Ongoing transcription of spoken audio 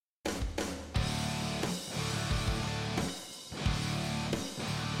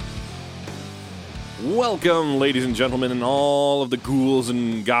Welcome, ladies and gentlemen, and all of the ghouls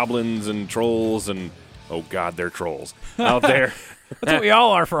and goblins and trolls and, oh God, they're trolls out there. That's what we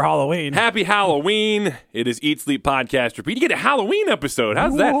all are for Halloween. Happy Halloween. It is Eat, Sleep, Podcast, Repeat. You get a Halloween episode.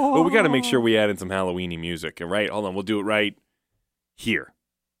 How's that? Well, we got to make sure we add in some Halloween-y music. All right, hold on. We'll do it right here.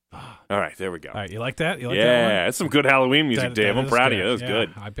 All right, there we go. All right, you like that? You like Yeah, that one? that's some good Halloween music, Dave. I'm proud of you. That was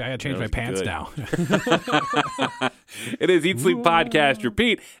good. I got to change my pants good. now. It is Eat, Sleep, Podcast,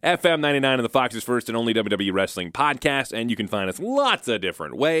 Repeat, FM 99 and the Fox's first and only WWE Wrestling podcast, and you can find us lots of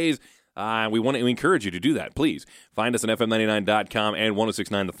different ways. We want to encourage you to do that, please. Find us on FM99.com and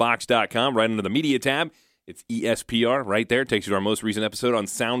 1069thefox.com, right under the media tab. It's ESPR right there. Takes you to our most recent episode on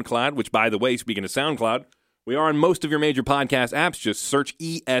SoundCloud, which, by the way, speaking of SoundCloud, we are on most of your major podcast apps. Just search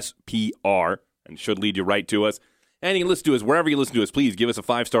ESPR and it should lead you right to us. And you can listen to us wherever you listen to us. Please give us a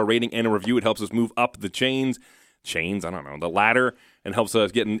 5-star rating and a review. It helps us move up the the ladder, and helps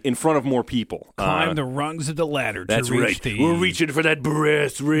us get in front of more people. Climb the rungs of the ladder that's to reach right. the... We're reaching for that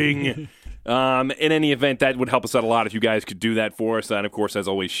brass ring. In any event, that would help us out a lot if you guys could do that for us. And, of course, as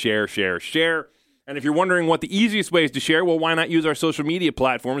always, share. And if you're wondering what the easiest way is to share, well, why not use our social media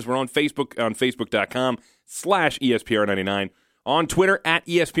platforms? We're on Facebook, on Facebook.com/ESPR99, on Twitter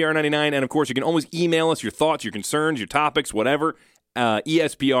 @ESPR99, and, of course, you can always email us your thoughts, your concerns, your topics, whatever,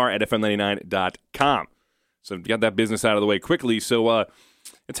 ESPR@FM99.com. So got that business out of the way quickly. So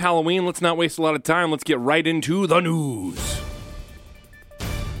it's Halloween. Let's not waste a lot of time. Let's get right into the news.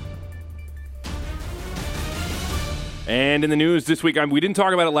 And in the news this week, we didn't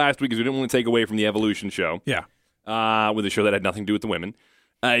talk about it last week because we didn't want to take away from the Evolution show. Yeah. With a show that had nothing to do with the women.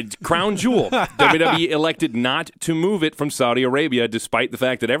 Crown Jewel. WWE elected not to move it from Saudi Arabia, despite the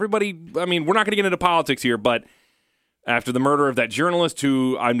fact that everybody, we're not going to get into politics here, but after the murder of that journalist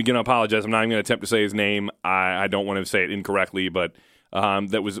who, I'm going to apologize, I'm not even going to attempt to say his name. I don't want to say it incorrectly, but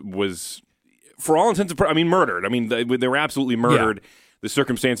that was for all intents and purposes, murdered. They were absolutely murdered, the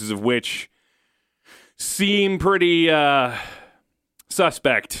circumstances of which seem pretty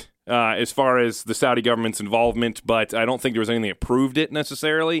suspect as far as the Saudi government's involvement, but I don't think there was anything that proved it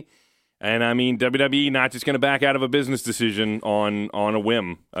necessarily. And, WWE not just going to back out of a business decision on a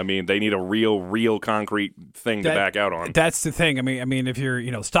whim. They need a real concrete thing to back out on. That's the thing. If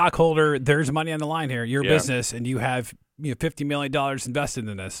you're, stockholder, there's money on the line here. You're a business, and you have $50 million invested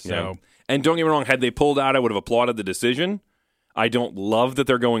in this. So, yeah. And don't get me wrong, had they pulled out, I would have applauded the decision. I don't love that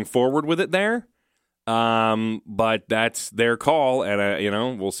they're going forward with it there. But that's their call,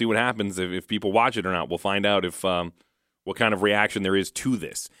 and we'll see what happens if people watch it or not. We'll find out if what kind of reaction there is to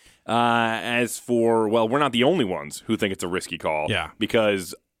this. As for, we're not the only ones who think it's a risky call. Yeah.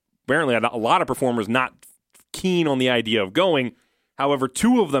 Because apparently a lot of performers not keen on the idea of going. However,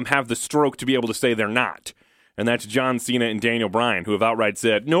 2 of them have the stroke to be able to say they're not. And that's John Cena and Daniel Bryan, who have outright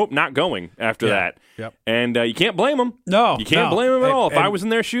said, nope, not going after that. Yep. And you can't blame them. No. You can't blame them at all. If I was in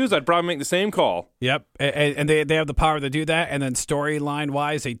their shoes, I'd probably make the same call. Yep. And they have the power to do that. And then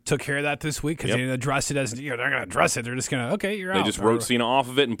storyline-wise, they took care of that this week because they didn't address it as, they're going to address it. They're just going to, okay, you're out. They just wrote Cena off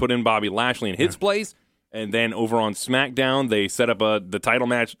of it and put in Bobby Lashley in his place. And then over on SmackDown, they set up the title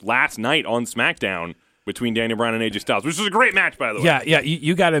match last night on SmackDown between Daniel Bryan and AJ Styles, which was a great match, by the way. Yeah.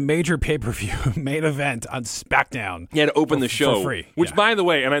 You got a major pay-per-view main event on SmackDown. Yeah, to open the show. For free. Which, by the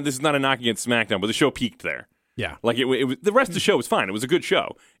way, and this is not a knock against SmackDown, but the show peaked there. Yeah. Like, it was, the rest of the show was fine. It was a good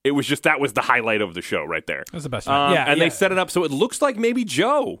show. It was just, that was the highlight of the show right there. That was the best one. They set it up so it looks like maybe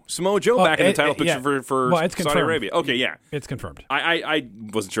Samoa Joe back in the title picture for it's Saudi confirmed. Arabia. Okay, yeah. It's confirmed. I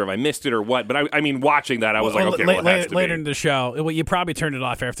wasn't sure if I missed it or what, but watching that, I was like, okay, it has to later be. in the show, you probably turned it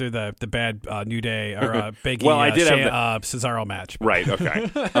off after the bad New Day or Big Well, I did have Cesaro match. Right, okay.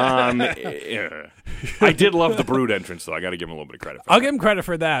 I did love the Brood entrance, though. I got to give him a little bit of credit for that. I'll give him credit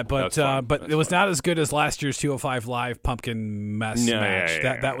for that, but That's it was not as good as last year's 205 Live Pumpkin Mess match.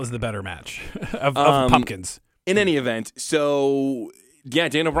 That was the better match of pumpkins. In any event, so yeah,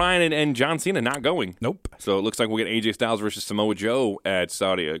 Daniel Bryan and John Cena not going. Nope. So it looks like we'll get AJ Styles versus Samoa Joe at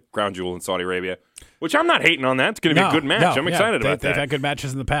Crown Jewel in Saudi Arabia, which I'm not hating on that. It's going to be a good match. I'm excited about that. They've had good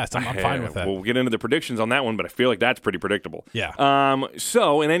matches in the past. I'm fine with that. We'll get into the predictions on that one, but I feel like that's pretty predictable. Yeah.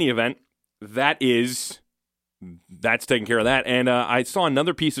 So in any event, that's taking care of that. And I saw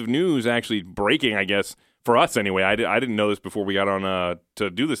another piece of news actually breaking, I guess, for us anyway. I didn't know this before we got on to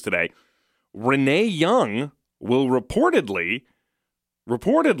do this today. Renee Young will reportedly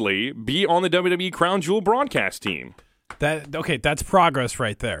be on the WWE Crown Jewel broadcast team. That's progress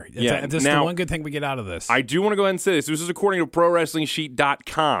right there. That's the one good thing we get out of this. I do want to go ahead and say this. This is according to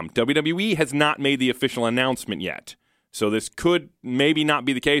ProWrestlingSheet.com. WWE has not made the official announcement yet. So this could maybe not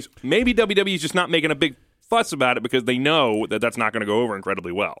be the case. Maybe WWE is just not making a big fuss about it because they know that that's not going to go over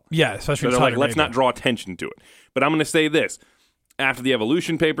incredibly well. Yeah, especially So they're like, let's not draw attention to it. But I'm going to say this. After the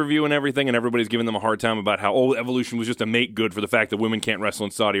Evolution pay-per-view and everything, and everybody's giving them a hard time about how, Evolution was just a make good for the fact that women can't wrestle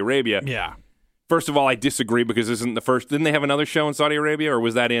in Saudi Arabia. Yeah. First of all, I disagree because this isn't the first. Didn't they have another show in Saudi Arabia, or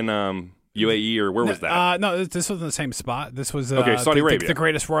was that in UAE, or where was that? No, this was in the same spot. This was Saudi Arabia. The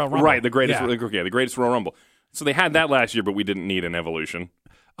greatest Royal Rumble. Right, the greatest. Yeah. The greatest Royal Rumble. So they had that last year, but we didn't need an Evolution.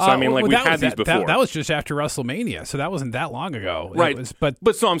 So I mean, we've had these before. That was just after WrestleMania, so that wasn't that long ago. Right.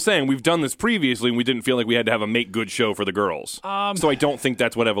 But so I'm saying we've done this previously, and we didn't feel like we had to have a make good show for the girls. So I don't think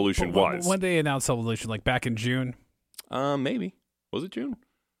that's what Evolution was. When they announced Evolution, like back in June? Maybe. Was it June?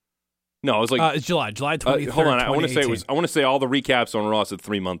 No, it was like it's July 23rd. Hold on, I want to say all the recaps on Raw said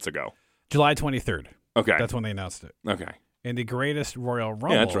 3 months ago. July 23rd. Okay, that's when they announced it. Okay, and the greatest Royal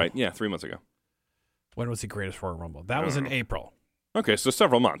Rumble. Yeah, that's right. Yeah, 3 months ago. When was the greatest Royal Rumble? That was in April. Okay, so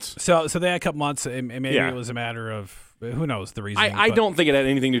several months. So they had a couple months, and maybe it was a matter of who knows the reason. I don't think it had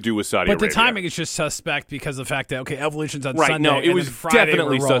anything to do with Saudi Arabia. But the timing is just suspect because of the fact that Evolution's on right, Sunday. No, it was Friday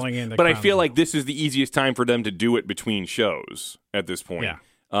definitely suspect. But I feel like this is the easiest time for them to do it between shows at this point. Yeah.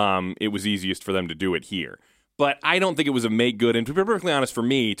 It was easiest for them to do it here. But I don't think it was a make good. And to be perfectly honest, for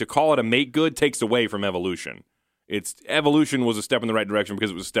me, to call it a make good takes away from Evolution. Evolution was a step in the right direction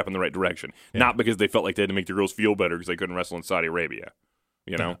because it was a step in the right direction, not because they felt like they had to make the girls feel better because they couldn't wrestle in Saudi Arabia.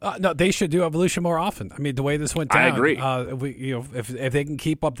 You know, no, they should do Evolution more often. I mean, the way this went down, I agree. If they can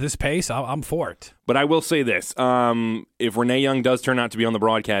keep up this pace, I'm for it. But I will say this: if Renee Young does turn out to be on the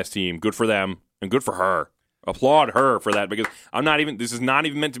broadcast team, good for them and good for her. Applaud her for that because this is not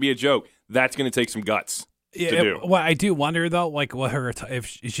even meant to be a joke. That's going to take some guts. To do. Well, I do wonder though, like what if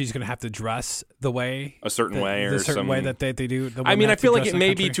she's going to have to dress the way a certain way or the certain some way that they do. I mean, I feel like it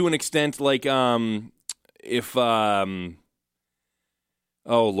may be to an extent like if oh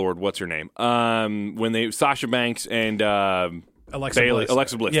Lord, what's her name? When Sasha Banks and Alexa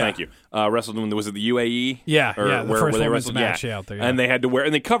Bliss. Thank you. Wrestled when was it the UAE? Yeah, the where first they women's wrestled match out there. Yeah. And they had to wear,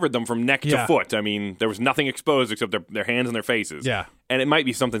 and they covered them from neck to foot. I mean, there was nothing exposed except their hands and their faces. Yeah, and it might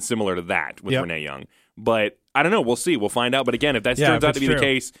be something similar to that with Renee Young. But I don't know. We'll see. We'll find out. But again, if that turns out to be the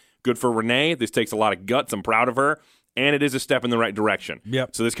case, good for Renee. This takes a lot of guts. I'm proud of her, and it is a step in the right direction.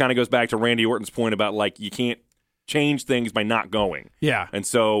 Yep. So this kind of goes back to Randy Orton's point about like you can't change things by not going. Yeah, and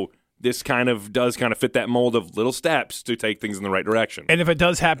so. This does fit that mold of little steps to take things in the right direction. And if it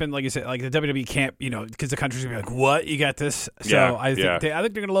does happen, like you said, like the WWE can't, because the country's gonna be like, "What? You got this?" So I think they're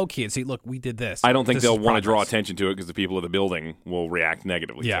gonna low key and see, "Look, we did this." I don't think they'll want to draw attention to it because the people of the building will react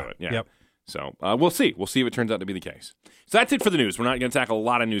negatively to it. Yeah. Yep. So we'll see. We'll see if it turns out to be the case. So that's it for the news. We're not going to tackle a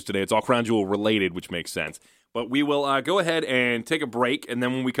lot of news today. It's all Crown Jewel related, which makes sense. But we will go ahead and take a break, and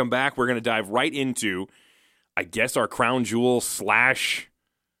then when we come back, we're going to dive right into, I guess, our Crown Jewel /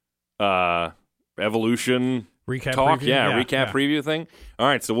 Evolution recap talk, preview? Preview thing. All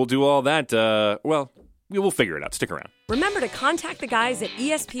right, so we'll do all that. We will figure it out. Stick around. Remember to contact the guys at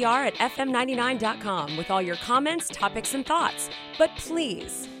ESPR at FM99.com with all your comments, topics, and thoughts. But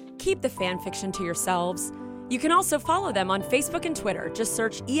please, keep the fan fiction to yourselves. You can also follow them on Facebook and Twitter. Just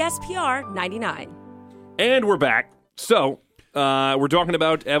search ESPR99. And we're back. So, we're talking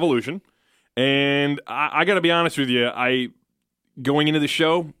about Evolution. And I got to be honest with you, going into the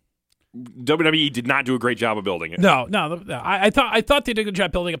show, WWE did not do a great job of building it. No. I thought they did a good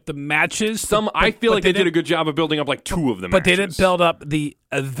job building up the matches. I feel like they did a good job of building up like two of the matches. But they didn't build up the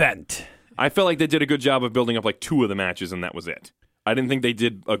event. I feel like they did a good job of building up like two of the matches, and that was it. I didn't think they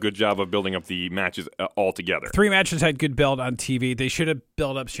did a good job of building up the matches altogether. 3 matches had good build on TV. They should have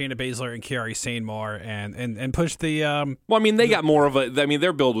built up Shayna Baszler and Kairi Sane more and pushed the... well, I mean, they got more of a... I mean,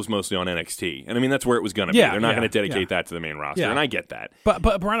 their build was mostly on NXT. And I mean, that's where it was going to be. They're not going to dedicate that to the main roster, and I get that.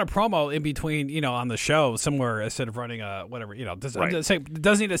 But run a promo in between, on the show somewhere instead of running a whatever, it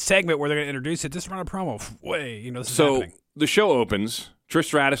doesn't need a segment where they're going to introduce it. Just run a promo. This is happening. The show opens. Trish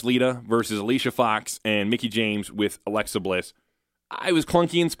Stratus, Lita versus Alicia Fox and Mickie James with Alexa Bliss. I was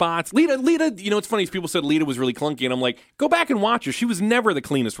clunky in spots. Lita, it's funny. People said Lita was really clunky, and I'm like, go back and watch her. She was never the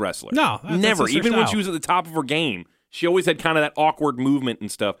cleanest wrestler. No, never. Even when she was at the top of her game, she always had kind of that awkward movement and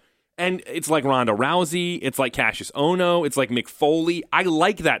stuff. And it's like Ronda Rousey. It's like Cassius Ohno. It's like Mick Foley. I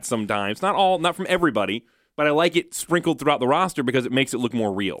like that sometimes. Not from everybody, but I like it sprinkled throughout the roster because it makes it look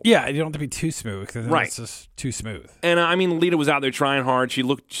more real. Yeah, you don't have to be too smooth because right. It's just too smooth. And I mean, Lita was out there trying hard.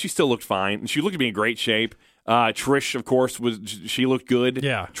 She still looked fine. She looked to be in great shape. Trish, of course, she looked good.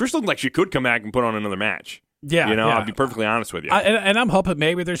 Yeah. Trish looked like she could come back and put on another match. Yeah, I'll be perfectly honest with you. And I'm hoping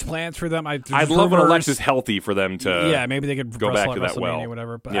maybe there's plans for them. I'd love when Alexa's healthy for them to maybe they could go back at to that well or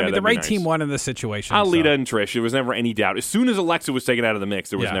whatever. But yeah, the right team won in this situation. Alita and Trish. There was never any doubt. As soon as Alexa was taken out of the mix,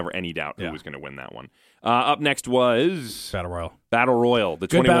 there was never any doubt who was going to win that one. Up next was Battle Royal. The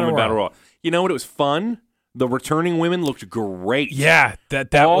 20-woman Battle Royal. You know what? It was fun. The returning women looked great. Yeah,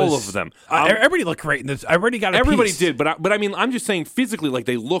 that all was, of them. Everybody looked great in this. I already got everybody did, but I mean, I'm just saying physically, like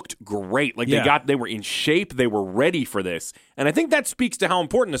they looked great. Like they were in shape. They were ready for this, and I think that speaks to how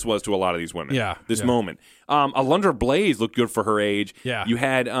important this was to a lot of these women. Yeah, this moment. Alundra Blaze looked good for her age. Yeah, you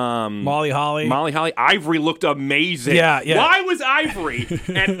had Molly Holly. Ivory looked amazing. Yeah. Why was Ivory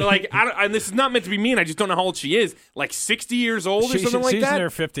and and this is not meant to be mean. I just don't know how old she is. Like 60 years old or something like that. She's in her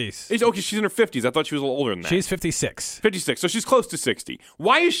 50s. Okay, she's in her 50s. I thought she was a little older than that. She's 56. 56, so she's close to 60.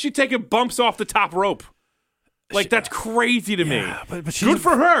 Why is she taking bumps off the top rope? That's crazy to me. But good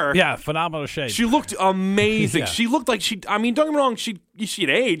for her. Yeah, phenomenal shape. She looked amazing. She looked like I mean, don't get me wrong, she'd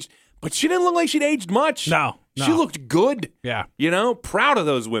aged, but she didn't look like she'd aged much. No. She looked good. Yeah. Proud of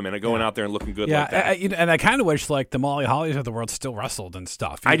those women going out there and looking good like that. And I kind of wish the Molly Hollies of the world still wrestled and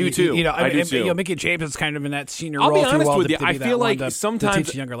stuff. I do too. I do too. Mickey James is kind of in that senior role. I'll be honest with you. I feel like sometimes to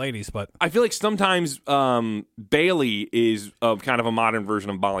teach younger ladies, but I feel like sometimes Bailey is kind of a modern version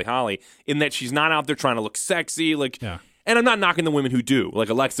of Molly Holly in that she's not out there trying to look sexy. And I'm not knocking the women who do. Like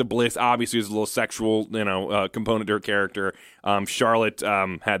Alexa Bliss obviously is a little sexual, component to her character. Charlotte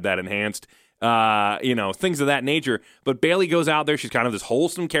had that enhanced. Things of that nature. But Bailey goes out there. She's kind of this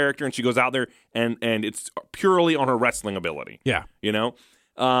wholesome character, and she goes out there, and it's purely on her wrestling ability. Yeah.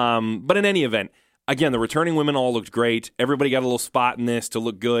 But in any event, again, the returning women all looked great. Everybody got a little spot in this to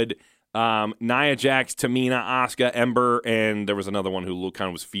look good. Nia Jax, Tamina, Asuka, Ember, and there was another one who kind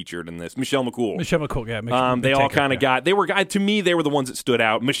of was featured in this. Michelle McCool. Yeah. They all kind of got. They were to me. They were the ones that stood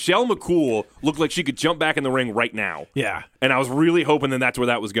out. Michelle McCool looked like she could jump back in the ring right now. Yeah. And I was really hoping that's where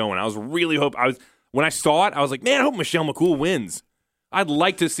that was going. When I saw it, I was like, man, I hope Michelle McCool wins. I'd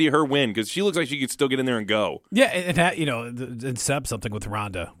like to see her win because she looks like she could still get in there and go. Yeah, and Seb something with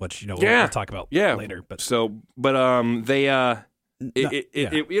Ronda, which we'll talk about later. But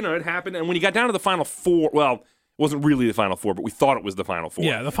it happened, and when you got down to the final four, well, it wasn't really the final four, but we thought it was the final four.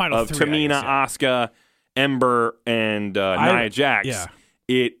 Yeah, the final three. Tamina, Asuka, Ember, and Nia Jax. Yeah.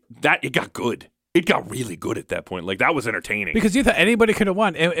 It got good. It got really good at that point. That was entertaining. Because you thought anybody could have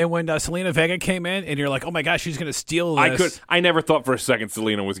won. And when Selena Vega came in, and you're like, oh my gosh, she's going to steal this. I never thought for a second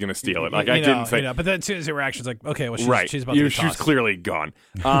Selena was going to steal it. I didn't think. But then as soon as there were actions, okay, well, she's about to be tossed. She was clearly gone.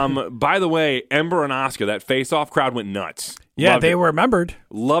 By the way, Ember and Asuka, that face-off crowd went nuts. Yeah, they were remembered.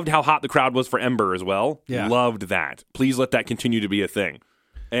 Loved how hot the crowd was for Ember as well. Yeah. Loved that. Please let that continue to be a thing.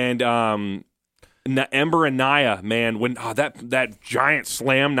 And Ember and Nia, man, when that giant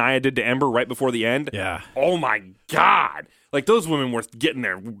slam Nia did to Ember right before the end. Yeah. Oh my God. Those women were getting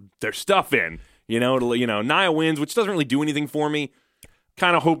their stuff in. Nia wins, which doesn't really do anything for me.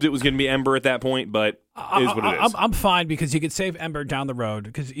 Kind of hoped it was going to be Ember at that point, but it is what it is. I'm fine because you could save Ember down the road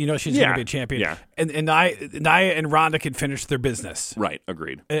because she's going to be a champion. Yeah. And Nia and Ronda can finish their business. Right,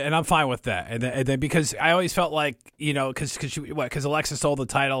 agreed. And I'm fine with that. And then because I always felt like because Alexa stole the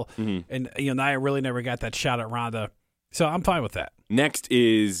title, and Nia really never got that shot at Ronda, so I'm fine with that. Next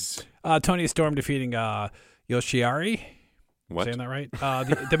is Toni Storm defeating Yoshiari. What? Saying that right?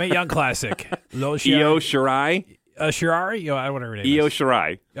 The Mae Young Classic. Io Shirai. Shirari? Whatever it is. Io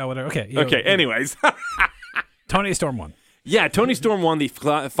Shirai. Whatever. Okay. Okay, anyways. Toni Storm won. Yeah, Toni Storm won the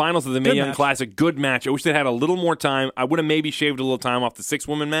finals of the Mae Young Classic. Good match. I wish they had a little more time. I would have maybe shaved a little time off the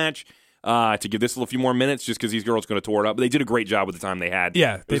 6-woman match to give this a few more minutes just because these girls going to tore it up. But they did a great job with the time they had.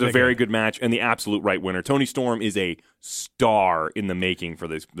 Yeah. It was a very good match and the absolute right winner. Toni Storm is a star in the making for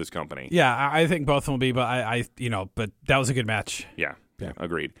this company. Yeah, I think both of them will be, but but that was a good match. Yeah.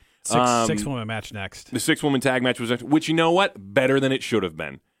 Agreed. 6-woman match next. The 6-woman tag match was next, which you know what? Better than it should have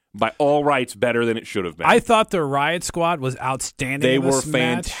been. By all rights, better than it should have been. I thought the Riot Squad was outstanding. They in this were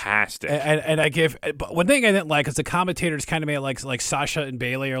fantastic. Match. And I give one thing I didn't like is the commentators kind of made it like Sasha and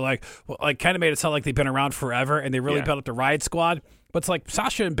Bailey are kind of made it sound like they've been around forever and they really built up the Riot Squad. But it's like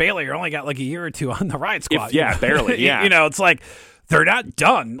Sasha and Bailey are only got like a year or two on the Riot Squad. Barely. Yeah, it's like. They're not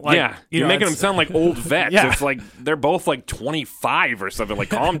done. You're making them sound like old vets. Yeah. It's like they're both like 25 or something. Like,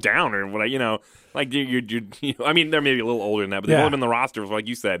 calm down, or what? Like you I mean, they're maybe a little older than that, but they've only been in the roster for, like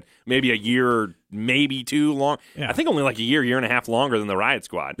you said, maybe a year, maybe two long. Yeah. I think only like a year and a half longer than the Riot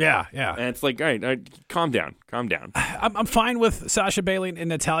Squad. Yeah. And it's like, all right, calm down. I'm fine with Sasha Bailey and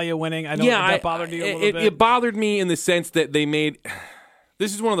Natalya winning. I know that bothered you a little bit. It bothered me in the sense that they made.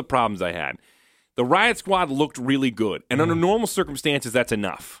 This is one of the problems I had. The Riot Squad looked really good, and under normal circumstances, that's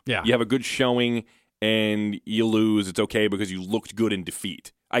enough. Yeah. You have a good showing, and you lose, it's okay because you looked good in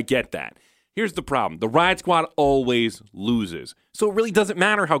defeat. I get that. Here's the problem. The Riot Squad always loses. So it really doesn't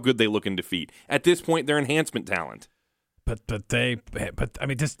matter how good they look in defeat. At this point, they're enhancement talent. But they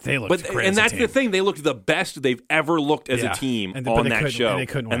look great. And that's the thing. They looked the best they've ever looked as a team on that show.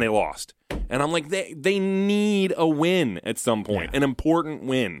 And they lost. And I'm like, they need a win at some point, an important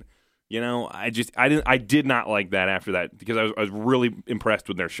win. I did not like that after that because I was really impressed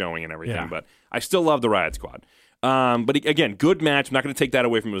with their showing and everything. Yeah. But I still love the Riot Squad. But again, good match. I'm not going to take that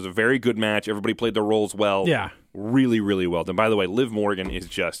away from it. It was a very good match. Everybody played their roles well. Yeah. Really, really well done. By the way, Liv Morgan is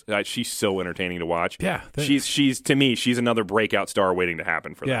just she's so entertaining to watch. Yeah. She's to me, she's another breakout star waiting to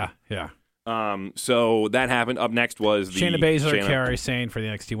happen for them. Yeah. So that happened. Up next was Shayna Baszler, Kairi Sane for the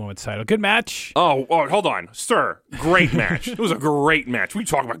NXT Women's title. Good match. Oh, hold on, sir. Great match. It was a great match. We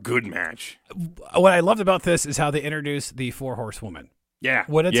talk about good match. What I loved about this is how they introduced the 4 Horsewomen. Yeah.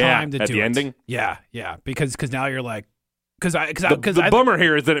 What a time to do it. At the ending? Yeah. Because now you're like, the bummer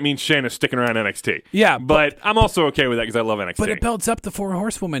here is that it means Shayna's sticking around NXT. Yeah. But I'm also okay with that because I love NXT. But it builds up the 4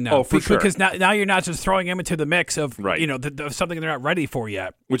 Horsewomen now. Oh, for sure. Because now you're not just throwing them into the mix of, something they're not ready for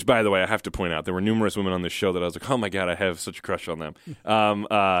yet. Which, by the way, I have to point out, there were numerous women on this show that I was like, oh my God, I have such a crush on them.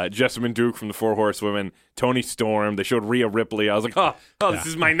 Jessamine Duke from the 4 Horsewomen, Toni Storm, they showed Rhea Ripley. I was like, this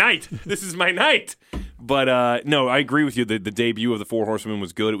is my night. This is my night. But no, I agree with you. The debut of the 4 Horsewomen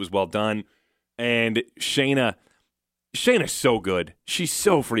was good. It was well done. And Shayna's so good. She's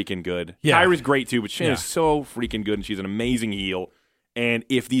so freaking good. Yeah. Kairi's great too, but Shayna's so freaking good, and she's an amazing heel. And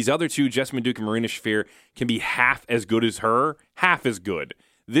if these other two, Jessamine Duke and Marina Shafir, can be half as good as her, half as good,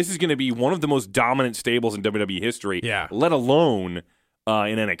 this is going to be one of the most dominant stables in WWE history, let alone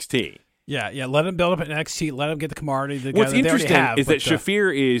in NXT. Yeah, let them build up an NXT, let them get the camaraderie together. What's interesting is that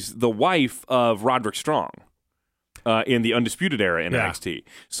Shafir is the wife of Roderick Strong. In the Undisputed Era in NXT.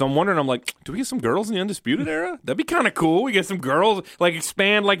 So I'm wondering, I'm like, do we get some girls in the Undisputed Era? That'd be kind of cool. We get some girls, like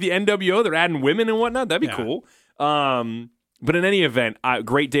expand like the NWO. They're adding women and whatnot. That'd be cool. But in any event,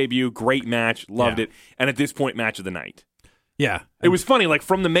 great debut, great match, loved it. And at this point, match of the night. Yeah. It was funny, like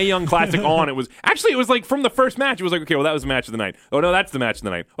from the Mae Young Classic on, it was like from the first match, it was like, okay, well, that was the match of the night. Oh, no, that's the match of the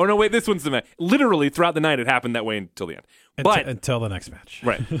night. Oh, no, wait, this one's the match. Literally, throughout the night, it happened that way until the end. But until the next match.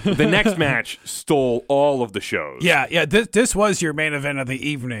 Right. The next match stole all of the shows. Yeah. This was your main event of the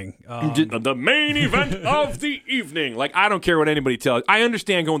evening. The main event of the evening. Like, I don't care what anybody tells. I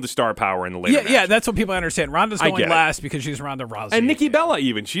understand going to star power in the later match. Yeah, that's what people understand. Ronda's going last because she's Ronda Rousey. And Nikki Bella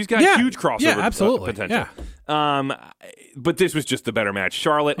even. She's got huge crossover potential. Yeah. But this was just the better match.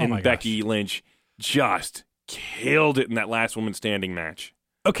 Charlotte and Becky Lynch just killed it in that last woman standing match.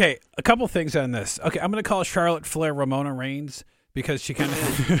 Okay, a couple things on this. Okay, I'm going to call Charlotte Flair Ramona Reigns because she kind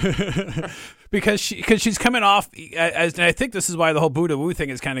of because she's coming off as, and I think this is why the whole Buddha Woo thing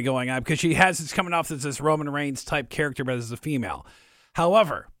is kind of going on, because it's coming off as this Roman Reigns type character, but as a female.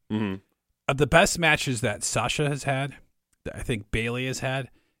 However, of the best matches that Sasha has had, that I think Bayley has had,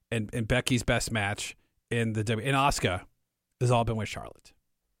 and Becky's best match in Asuka has all been with Charlotte.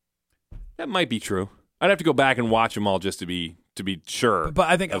 That might be true. I'd have to go back and watch them all just to be sure. But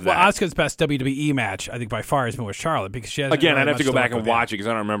I think Asuka's best WWE match, I think by far, has been with Charlotte, because she has. Again, I'd have to go back and watch it because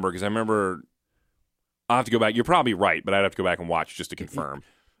I don't remember. Because I remember, I'll have to go back. You're probably right, but I'd have to go back and watch just to confirm.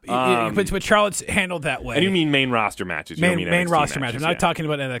 But Charlotte's handled that way. And you mean main roster matches? You main roster matches. I'm not talking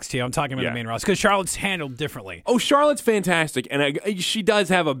about NXT. I'm talking about the main roster, because Charlotte's handled differently. Oh, Charlotte's fantastic, and she does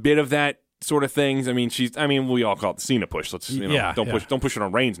have a bit of that sort of things. I mean, we all call it the Cena push. Let's don't push it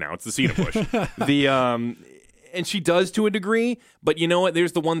on Reigns now. It's the Cena push. And she does to a degree, but you know what?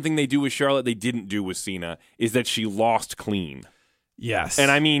 There's the one thing they do with Charlotte they didn't do with Cena, is that she lost clean. Yes.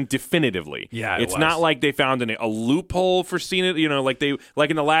 And I mean definitively. Yeah, it's not like they found a loophole for Cena, like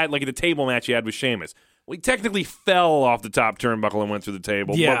in the table match he had with Sheamus. Well, he technically fell off the top turnbuckle and went through the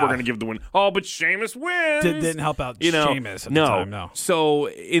table, but we're going to give the win. Oh, but Sheamus wins. Didn't help out Sheamus at the time, no. So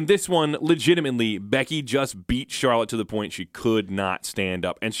in this one, legitimately, Becky just beat Charlotte to the point she could not stand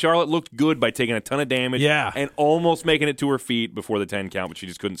up. And Charlotte looked good by taking a ton of damage and almost making it to her feet before the 10 count, but she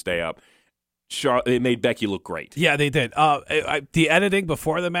just couldn't stay up. It made Becky look great. Yeah, they did. The editing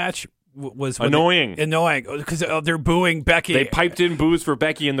before the match was annoying because they're booing Becky. They piped in boos for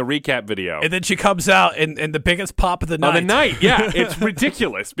Becky in the recap video, and then she comes out and the biggest pop of the night. It's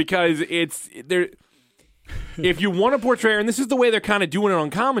ridiculous because it's there. If you want to portray her, and this is the way they're kind of doing it on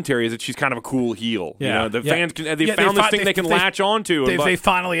commentary, is that she's kind of a cool heel. The fans found this thing they can latch onto. They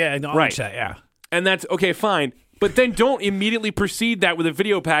finally acknowledge that. Yeah, and that's okay. Fine. But then don't immediately precede that with a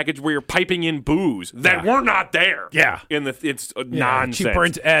video package where you're piping in boos that were not there. Yeah. It's nonsense. Cheap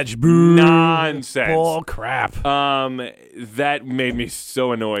burnt edge. Boo. Nonsense. Bull crap. That made me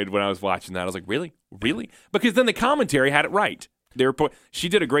so annoyed when I was watching that. I was like, really? Really? Because then the commentary had it right. She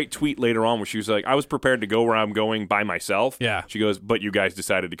did a great tweet later on where she was like, I was prepared to go where I'm going by myself. Yeah. She goes, but you guys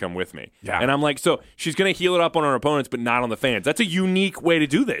decided to come with me. Yeah. And I'm like, so she's going to heel it up on her opponents, but not on the fans. That's a unique way to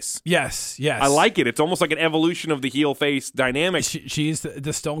do this. Yes. I like it. It's almost like an evolution of the heel-face dynamic. She's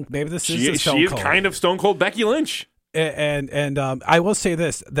the Stone. Maybe this is the Stone She is Cold. kind of Stone Cold Becky Lynch. And I will say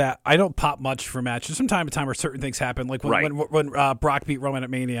this, that I don't pop much for matches. From time to time where certain things happen, like when Brock beat Roman at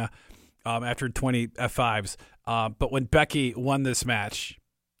Mania after 20 F5s. But when Becky won this match,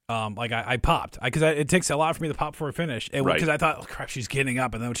 I popped because it takes a lot for me to pop for a finish. Because I thought, oh, crap, she's getting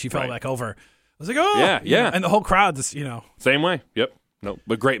up, and then when she fell back over, I was like, oh, yeah. And the whole crowd just, Same way. Yep. No,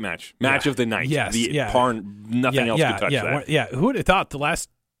 but great match. Match of the night. Yes. Nothing else could touch that. Who would have thought the last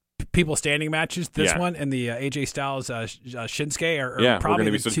people standing matches, this one and the AJ Styles Shinsuke are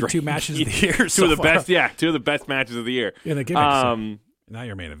probably the two matches of the year. Two of the best matches of the year. Yeah, the gimmicks. Now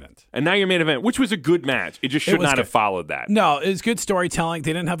your main event. And now your main event, which was a good match. It just should not have followed that. No, it was good storytelling.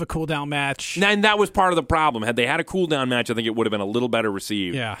 They didn't have a cool-down match. And that was part of the problem. Had they had a cool-down match, I think it would have been a little better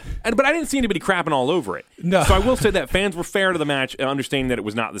received. Yeah. But I didn't see anybody crapping all over it. No. So I will say that fans were fair to the match, understanding that it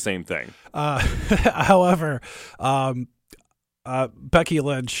was not the same thing. However, Becky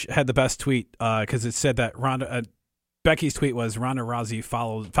Lynch had the best tweet because it said that Becky's tweet was Ronda Rousey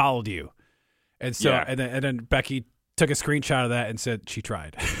followed you. And so and then Becky took a screenshot of that and said she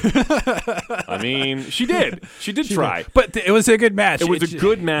tried. I mean, she did. She try. But it was a good match. It was a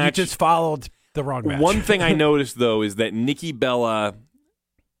good match. You just followed the wrong match. One thing I noticed, though, is that Nikki Bella,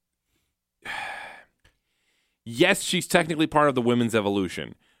 yes, she's technically part of the women's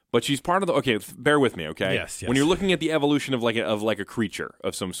evolution, but she's part of the, okay, bear with me, okay? Yes. When you're looking at the evolution of like a creature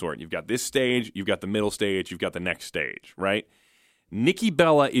of some sort, you've got this stage, you've got the middle stage, you've got the next stage, right? Nikki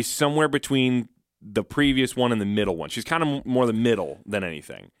Bella is somewhere between the previous one and the middle one. She's kind of more the middle than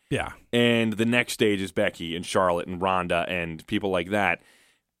anything. Yeah. And the next stage is Becky and Charlotte and Ronda and people like that.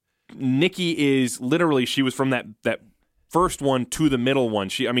 Nikki is literally, she was from that first one to the middle one.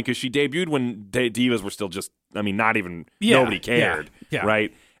 Because she debuted when Divas were still just, not even, nobody cared,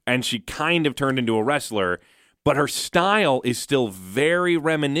 right? And she kind of turned into a wrestler, but her style is still very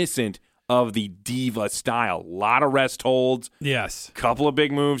reminiscent of the diva style. A lot of rest holds. Yes. Couple of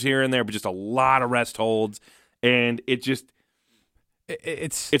big moves here and there, but just a lot of rest holds. And it just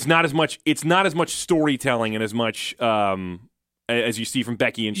it's not as much storytelling and as much as you see from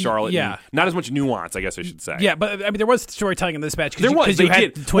Becky and Charlotte. Yeah. Not as much nuance, I guess I should say. Yeah, but there was storytelling in this match. There was. They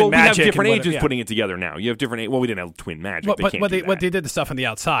had Twin we have Magic different agents putting it together now. You have different. Well, we didn't have Twin Magic. But they did the stuff on the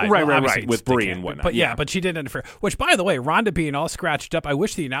outside, right, with Brie and whatnot. But she did interfere. Which, by the way, Ronda being all scratched up, I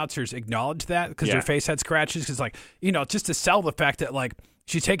wish the announcers acknowledged that because her face had scratches. Because just to sell the fact that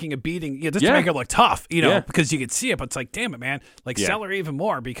she's taking a beating, just to make her look tough, because you could see it. But it's like, damn it, man, sell her even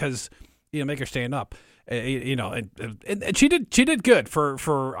more because make her stand up. And she did good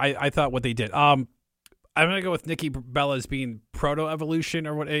for I thought what they did. I'm gonna go with Nikki Bella as being proto evolution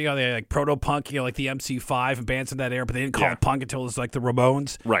or what they like proto punk, like the MC5 and bands in that era, but they didn't call it punk until it was like the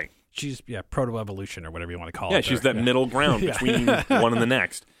Ramones. Right. She's proto evolution or whatever you want to call it. Yeah, she's that middle ground between one and the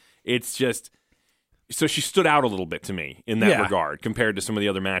next. It's just so she stood out a little bit to me in that regard compared to some of the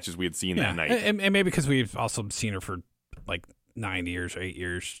other matches we had seen that night. And maybe because we've also seen her for 9 years or 8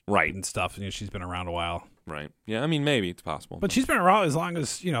 years, right, and stuff. She's been around a while, right? Yeah, maybe it's possible, but she's been around as long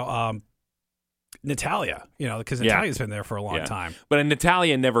as Natalia, because Natalia's been there for a long time. But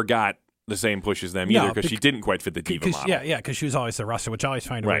Natalia never got the same push as them either because she didn't quite fit the diva model. Yeah, because she was always the wrestler, which I always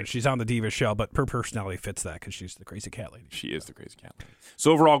find weird. She's on the diva show, but her personality fits that because she's the crazy cat lady. She is the crazy cat lady.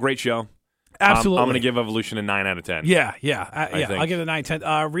 So overall, great show. Absolutely. I'm going to give Evolution a 9 out of 10. Yeah. I'll give it a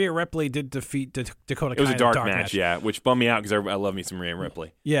 9/10. Rhea Ripley did defeat Dakota Kai. It was a dark match, which bummed me out because I love me some Rhea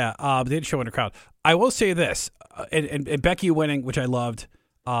Ripley. Yeah, they did show in the crowd. I will say this, and Becky winning, which I loved,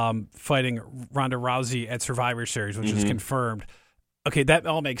 fighting Ronda Rousey at Survivor Series, which is confirmed. Okay, that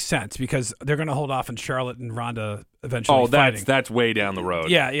all makes sense because they're going to hold off on Charlotte and Ronda eventually fighting. That's way down the road.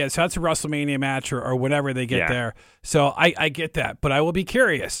 Yeah. So that's a WrestleMania match or whenever they get there. So I get that, but I will be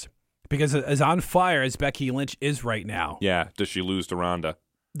curious. Because as on fire as Becky Lynch is right now. Yeah. Does she lose to Ronda?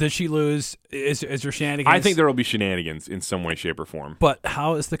 Does she lose? Is there shenanigans? I think there will be shenanigans in some way, shape, or form. But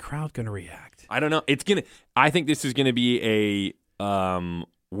how is the crowd going to react? I don't know. I think this is going to be a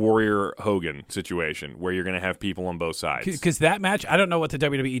Warrior Hogan situation where you're going to have people on both sides. Because that match, I don't know what the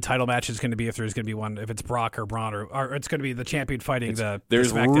WWE title match is going to be, if there's going to be one, if it's Brock or Braun, or it's going to be the champion fighting the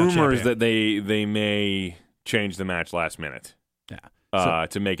There's SmackDown rumors champion. that they may change the match last minute. Yeah.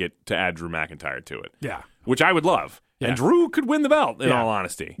 To add Drew McIntyre to it. Yeah. Which I would love. Yeah. And Drew could win the belt, in all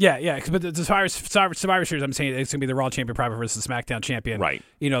honesty. Yeah. But the Survivor Series, I'm saying it's going to be the Raw champion probably versus the SmackDown champion. Right.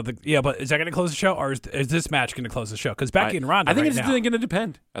 But is that going to close the show, or is this match going to close the show? Because Becky and Ronda I think it's now, going to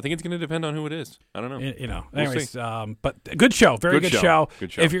depend. I think it's going to depend on who it is. I don't know. Anyways, We'll but good show. Very good show.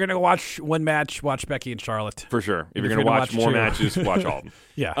 Good show. If you're going to watch one match, watch Becky and Charlotte. For sure. If you're going to watch more matches, watch all of them.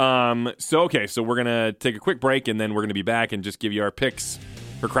 Yeah. So we're going to take a quick break, and then we're going to be back and just give you our picks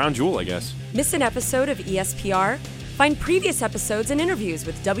for Crown Jewel, I guess. Miss an episode of ESPR? Find previous episodes and interviews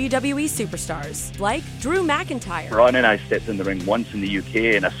with WWE superstars like Drew McIntyre. Ron and I stepped in the ring once in the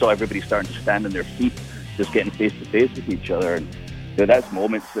UK, and I saw everybody starting to stand on their feet, just getting face to face with each other. And that's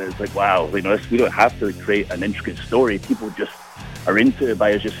moments that it's like, wow, we don't have to create an intricate story. People just are into it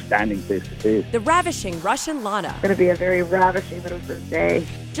by us just standing face to face. The ravishing Russian Lana. It's going to be a very ravishing little day.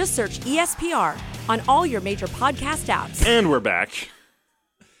 Just search ESPR on all your major podcast apps. And we're back.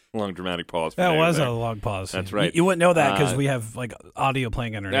 Long dramatic pause. That was a long pause. That's right. You wouldn't know that because we have like audio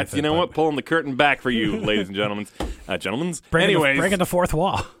playing underneath. That's what, pulling the curtain back for you, ladies and gentlemen. Breaking the fourth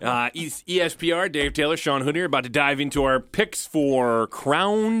wall. ESPR, Dave Taylor, Sean Hood here, about to dive into our picks for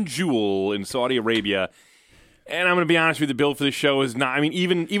Crown Jewel in Saudi Arabia. And I'm going to be honest with you, the build for this show is not, I mean,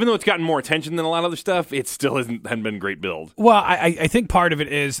 even though it's gotten more attention than a lot of other stuff, it still hasn't been a great build. Well, I think part of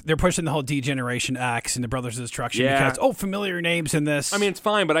it is they're pushing the whole D-Generation X and the Brothers of Destruction because, familiar names in this. I mean, it's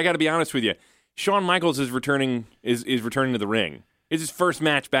fine, but I got to be honest with you. Shawn Michaels is returning to the ring. It's his first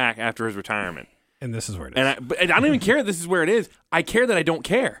match back after his retirement. And this is where it is. And I don't even care that this is where it is. I care that I don't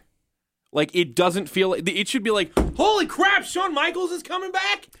care. Like, it doesn't feel like, it should be like, holy crap, Shawn Michaels is coming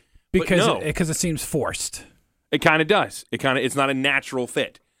back? Because it seems forced. It kind of does. It's not a natural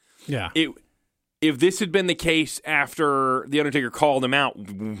fit. Yeah. If this had been the case after The Undertaker called him out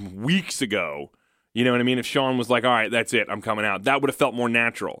weeks ago, you know what I mean? If Shawn was like, all right, that's it, I'm coming out, that would have felt more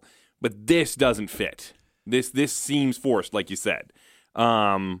natural. But this doesn't fit. This seems forced, like you said.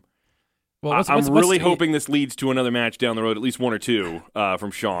 I'm really hoping this leads to another match down the road, at least one or two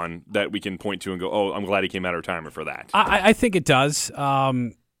from Shawn that we can point to and go, oh, I'm glad he came out of retirement for that. I think it does.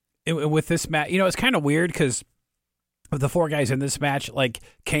 With this match, it's kind of weird because of the four guys in this match, like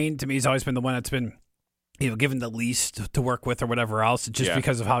Kane to me has always been the one that's been, given the least to work with or whatever else, just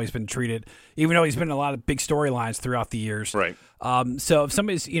because of how he's been treated. Even though he's been in a lot of big storylines throughout the years, right? So if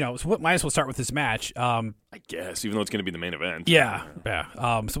somebody's, might as well start with this match. I guess, even though it's going to be the main event. Yeah.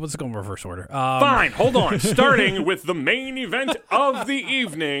 So let's go in reverse order. Fine, hold on. Starting with the main event of the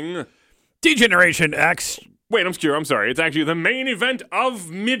evening, D-Generation X. Wait, I'm sorry. It's actually the main event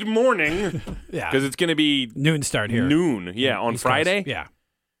of mid-morning. Yeah. Because it's going to be noon start here. Noon, yeah, on East Friday? Coast. Yeah.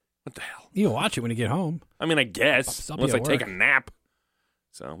 What the hell? You can watch it when you get home. I mean, I guess, unless I take a nap.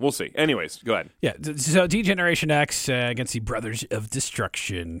 So, we'll see. Anyways, go ahead. Yeah, so D-Generation X against the Brothers of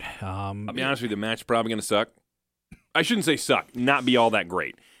Destruction. I'll be honest with you, the match is probably going to suck. I shouldn't say suck. Not be all that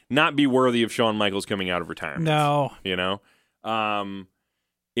great. Not be worthy of Shawn Michaels coming out of retirement. No.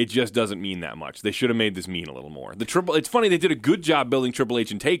 It just doesn't mean that much. They should have made this mean a little more. It's funny, they did a good job building Triple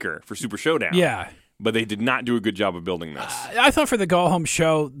H and Taker for Super Showdown. Yeah. But they did not do a good job of building this. I thought for the go-home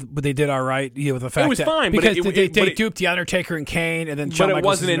show, but they did all right. With the fact it was fine. Because but they duped The Undertaker and Kane, and then Shawn But it Michaels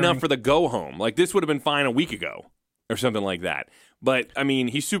wasn't enough for the go-home. Like, this would have been fine a week ago or something like that. But, I mean,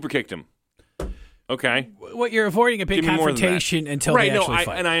 he super kicked him. Okay. What you're avoiding a big confrontation until they actually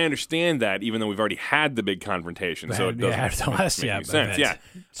fight. And I understand that, even though we've already had the big confrontation, so it doesn't make any sense. Yeah.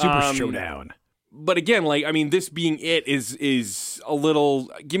 Super Showdown. But again, this being it is a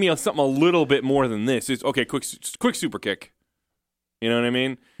little. Give me something a little bit more than this. It's okay. Quick super kick. You know what I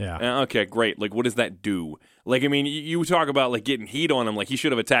mean? Yeah. Okay, great. Like, what does that do? Like, I mean, you talk about like getting heat on him. Like, he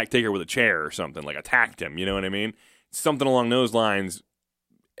should have attacked Taker with a chair or something. Like, attacked him. You know what I mean? Something along those lines.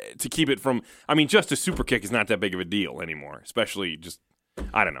 To keep it from, just a super kick is not that big of a deal anymore, especially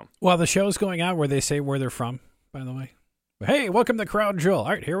I don't know. Well, the show's going on where they say where they're from, by the way. Hey, welcome to Crown Jewel. All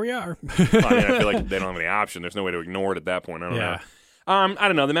right, here we are. I feel like they don't have any option. There's no way to ignore it at that point. I don't know. I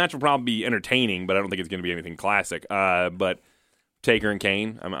don't know. The match will probably be entertaining, but I don't think it's going to be anything classic. But Taker and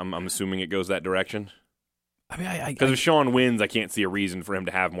Kane, I'm assuming it goes that direction. Because if Shawn wins, I can't see a reason for him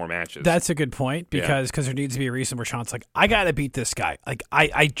to have more matches. That's a good point because there needs to be a reason where Shawn's like, I got to beat this guy. Like,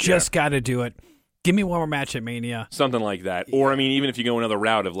 I just got to do it. Give me one more match at Mania. Something like that. Or, even if you go another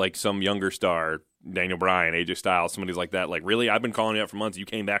route of like some younger star, Daniel Bryan, AJ Styles, somebody's like that. Like, really? I've been calling you out for months. You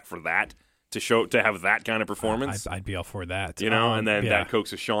came back for that? To have that kind of performance? I'd be all for that. And then that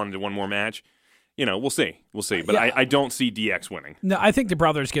coaxes Shawn into one more match. We'll see. But I don't see DX winning. No, I think the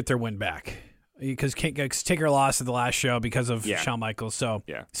brothers get their win back. Because Taker lost at the last show because of Shawn Michaels. So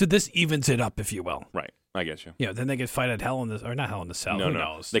this evens it up, if you will. Right. I get you. Then they could fight at Hell in the or not Hell in the Cell. No, Who no,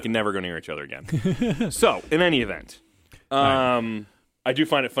 knows? they can never go near each other again. So, in any event, I do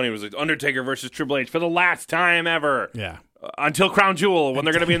find it funny. It was like Undertaker versus Triple H for the last time ever. Yeah. Until Crown Jewel, when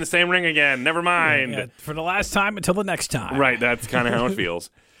they're going to be in the same ring again. Never mind. Yeah, for the last time until the next time. Right, that's kind of how it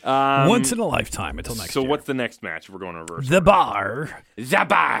feels. Once in a lifetime until next year. So what's the next match? We're going reverse. The Bar. The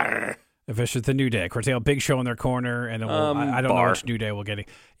Bar. Versus the New Day. Of course, they have a Big Show in their corner, and I don't know Bar. which New Day we'll get.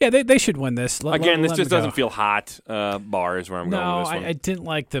 Yeah, they should win this. Again, this let just them doesn't go. feel hot. Bar is where I'm going No, with this one. I didn't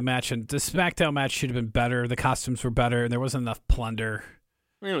like the match, and the SmackDown match should have been better. The costumes were better, and there wasn't enough plunder.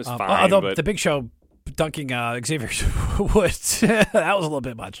 It was fine, although but the Big Show dunking Xavier Woods, that was a little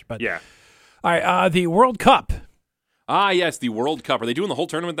bit much. But yeah. All right, the World Cup. Yes, the World Cup. Are they doing the whole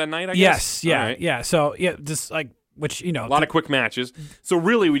tournament that night, I Yes, guess? yeah, All right. yeah. So, just like, which, A lot of quick matches. So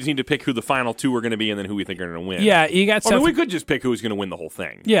really, we just need to pick who the final two are going to be and then who we think are going to win. Yeah, you got I mean, Seth. we could just pick who's going to win the whole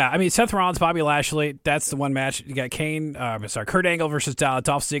thing. Yeah, I mean, Seth Rollins, Bobby Lashley, that's the one match. You got Kurt Angle versus Dolph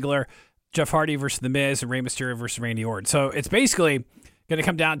Ziggler, Jeff Hardy versus The Miz, and Rey Mysterio versus Randy Orton. So it's basically going to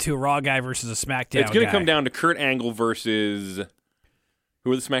come down to a Raw guy versus a SmackDown It's going guy. to come down to Kurt Angle versus...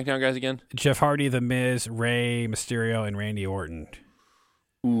 Who are the SmackDown guys again? Jeff Hardy, The Miz, Rey Mysterio, and Randy Orton.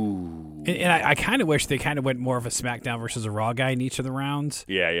 Ooh. And I kind of wish they kind of went more of a SmackDown versus a Raw guy in each of the rounds.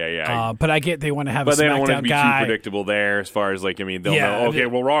 Yeah. But I get they want to have But a they don't want it to SmackDown be guy. too predictable there as far as, like, I mean, they'll know, okay,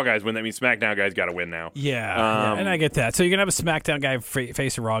 well, Raw guys win. That means SmackDown guys got to win now. Yeah, and I get that. So you're going to have a SmackDown guy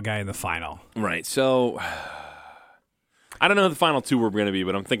face a Raw guy in the final. Right, so... I don't know who the final two were going to be,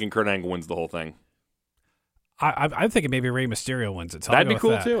 but I'm thinking Kurt Angle wins the whole thing. I'm thinking maybe Rey Mysterio wins it. So That'd I'll be go cool,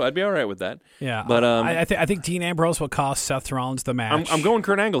 with that. too. I'd be all right with that. Yeah, But I think Dean Ambrose will cost Seth Rollins the match. I'm going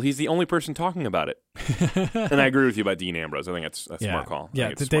Kurt Angle. He's the only person talking about it. And I agree with you about Dean Ambrose. I think that's a smart call.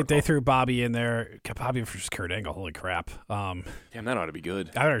 Yeah, they threw Bobby in there. Bobby versus Kurt Angle. Holy crap! Damn, that ought to be good.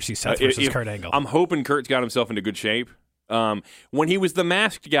 I'd rather see Seth versus Kurt Angle. I'm hoping Kurt's got himself into good shape. When he was the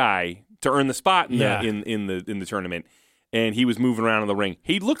masked guy to earn the spot in the tournament, and he was moving around in the ring,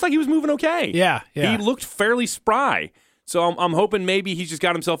 he looked like he was moving okay. Yeah. He looked fairly spry. So I'm hoping maybe he's just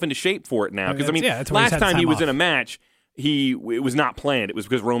got himself into shape for it now. Because last time he was in a match, it was not planned. It was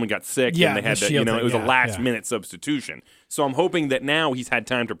because Roman got sick and they had to, it was a last minute substitution. So I'm hoping that now he's had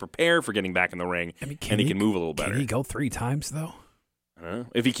time to prepare for getting back in the ring and he can move a little better. Can he go 3 times though? I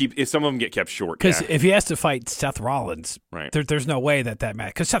don't know. If some of them get kept short, because if he has to fight Seth Rollins, right? There's no way that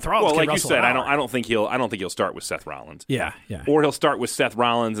match because Seth Rollins. Well, can like you said, I don't think he'll start with Seth Rollins. Yeah. Or he'll start with Seth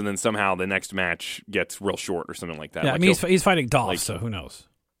Rollins and then somehow the next match gets real short or something like that. Yeah, like I mean he's fighting Dolph, so who knows?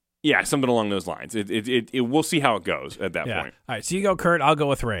 Yeah, something along those lines. We'll see how it goes at that point. All right, so you go Kurt, I'll go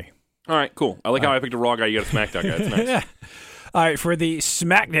with Ray. All right, cool. I like how I picked a Raw guy. You got a SmackDown guy. That's nice. Yeah. All right, for the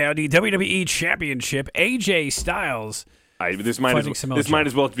SmackDown, the WWE Championship, AJ Styles. This might as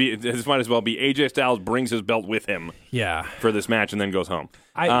well be AJ Styles brings his belt with him. Yeah. For this match and then goes home.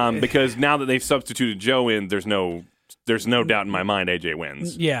 Because now that they've substituted Joe in, there's no doubt in my mind AJ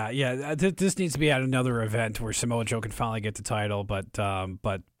wins. Yeah. This needs to be at another event where Samoa Joe can finally get the title, but they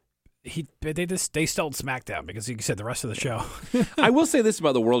stole SmackDown because you said the rest of the show. I will say this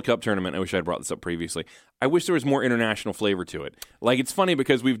about the World Cup tournament. I wish I'd brought this up previously. I wish there was more international flavor to it. Like, it's funny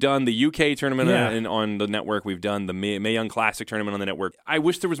because we've done the UK tournament on the network. We've done the Mae Young Classic tournament on the network. I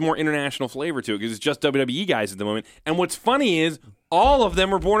wish there was more international flavor to it because it's just WWE guys at the moment. And what's funny is all of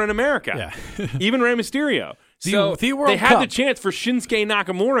them were born in America. Yeah. Even Rey Mysterio. So they had the chance for Shinsuke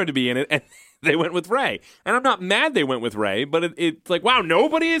Nakamura to be in it, and they went with Rey. And I'm not mad they went with Rey, but it's like, wow,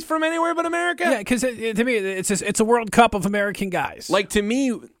 nobody is from anywhere but America? Yeah, because to me, it's a World Cup of American guys. Like, to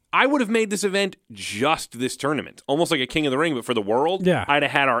me, I would have made this event just this tournament, almost like a King of the Ring, but for the world. Yeah. I'd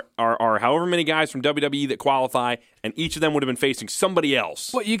have had our however many guys from WWE that qualify, and each of them would have been facing somebody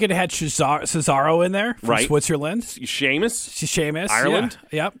else. Well, you could have had Cesaro in there from Switzerland. Sheamus. Ireland.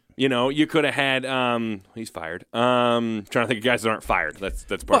 Yeah. Yep. You could have had he's fired. Trying to think of guys that aren't fired. That's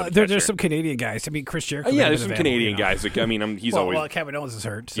part of the there's some Canadian guys. I mean, Chris Jericho. There's some Canadian guys. Like, I mean, he's always. Well, Kevin Owens is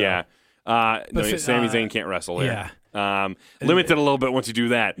hurt. So. Yeah. Sami Zayn can't wrestle there. Yeah. Limited a little bit once you do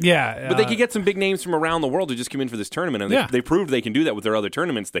that. Yeah. But they could get some big names from around the world to just come in for this tournament, and they proved they can do that with their other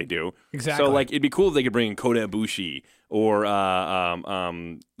tournaments they do. Exactly. So, like, it'd be cool if they could bring in Kota Ibushi or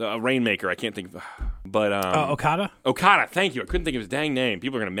Rainmaker. I can't think of, but Okada. Okada, thank you. I couldn't think of his dang name.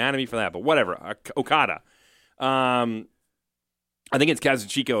 People are gonna mad at me for that, but whatever. Okada. I think it's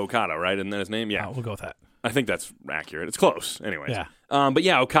Kazuchika Okada, right? Isn't that his name? Yeah, we'll go with that. I think that's accurate. It's close, anyways. Yeah. But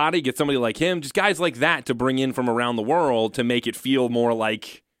yeah, Okada, get somebody like him, just guys like that to bring in from around the world to make it feel more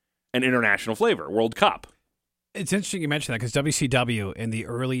like an international flavor, World Cup. It's interesting you mentioned that because WCW in the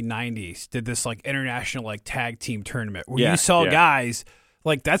early 90s did this like international like tag team tournament where you saw guys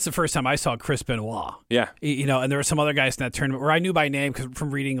like that's the first time I saw Chris Benoit. Yeah. You know, and there were some other guys in that tournament where I knew by name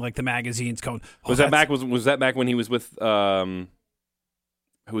from reading like the magazines. Going, was that back when he was with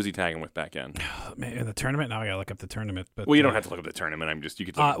who was he tagging with back in? In the tournament? Now I gotta look up the tournament. But well, you don't have to look up the tournament. You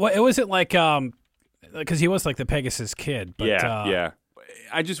could. Well, it wasn't like because he was like the Pegasus Kid. But, yeah.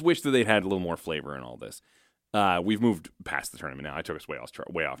 I just wish that they'd had a little more flavor in all this. We've moved past the tournament now. I took us way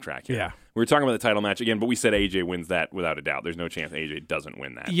off track here. Yeah. We were talking about the title match again, but we said AJ wins that without a doubt. There's no chance AJ doesn't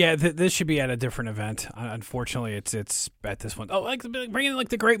win that. Yeah, this should be at a different event. Unfortunately, it's at this one. Oh, like bring in like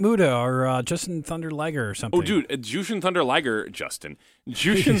the Great Muta or Justin Thunder Liger or something. Oh, dude, Jushin Thunder Liger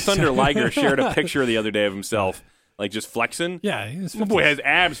shared a picture the other day of himself, like just flexing. Yeah, my boy has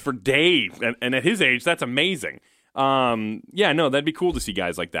abs for days, and at his age, that's amazing. That'd be cool to see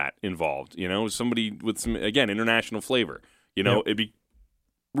guys like that involved. You know, somebody with some international flavor. You know, It'd be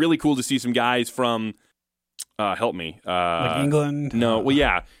really cool to see some guys from help me, like England. No, well,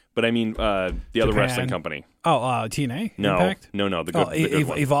 yeah, but I mean the Japan. other wrestling company. Oh, TNA. No, Impact? no, the good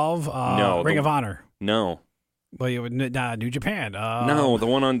one. Evolve. Ring of Honor. No. Well, you would New Japan. No, the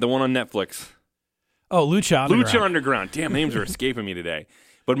one on Netflix. Oh, Lucha Underground. Lucha Underground. Damn, names are escaping me today.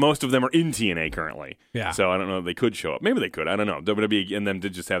 But most of them are in TNA currently. Yeah. So I don't know if they could show up. Maybe they could. I don't know. WWE and them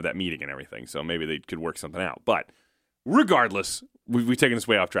did just have that meeting and everything. So maybe they could work something out. But regardless, we've taken this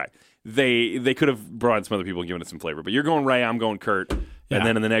way off track. They could have brought in some other people and given it some flavor. But you're going Ray, I'm going Kurt. Yeah. And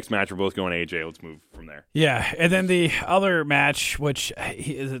then in the next match, we're both going AJ. Let's move from there. Yeah. And then the other match, which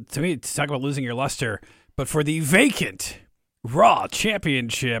to me, talk about losing your luster, but for the vacant Raw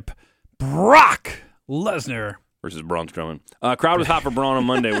Championship, Brock Lesnar versus Braun Strowman. Crowd was hot for Braun on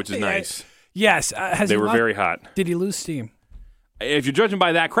Monday, which is nice. Yes. They were very hot. Did he lose steam? If you're judging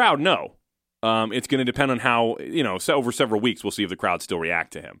by that crowd, no. It's going to depend on how, so over several weeks, we'll see if the crowd still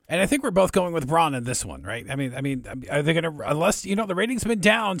react to him. And I think we're both going with Braun in this one, right? I mean, are they going to, unless, the ratings have been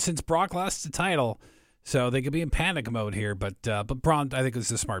down since Brock lost the title, so they could be in panic mode here, but Braun, I think,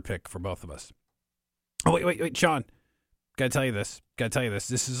 is a smart pick for both of us. Oh, wait, Sean. Gotta tell you this.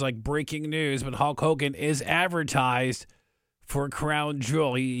 This is like breaking news, but Hulk Hogan is advertised for Crown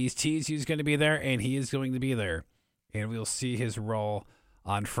Jewel. He's teased he's going to be there, and he is going to be there. And we'll see his role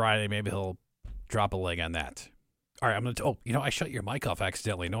on Friday. Maybe he'll drop a leg on that. All right, I'm going to... I shut your mic off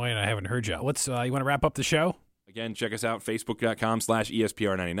accidentally. No, and I haven't heard you. You want to wrap up the show? Again, check us out,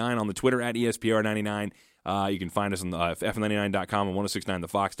 facebook.com/ESPR99, on the Twitter at ESPR99. You can find us on FM99.com and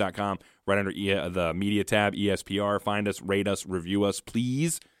 1069thefox.com, right under the media tab, ESPR. Find us, rate us, review us,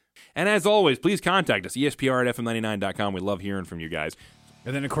 please. And as always, please contact us, ESPR at FM99.com. We love hearing from you guys.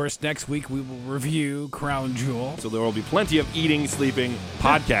 And then, of course, next week we will review Crown Jewel. So there will be plenty of eating, sleeping,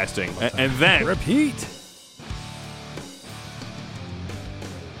 podcasting, and then... Repeat.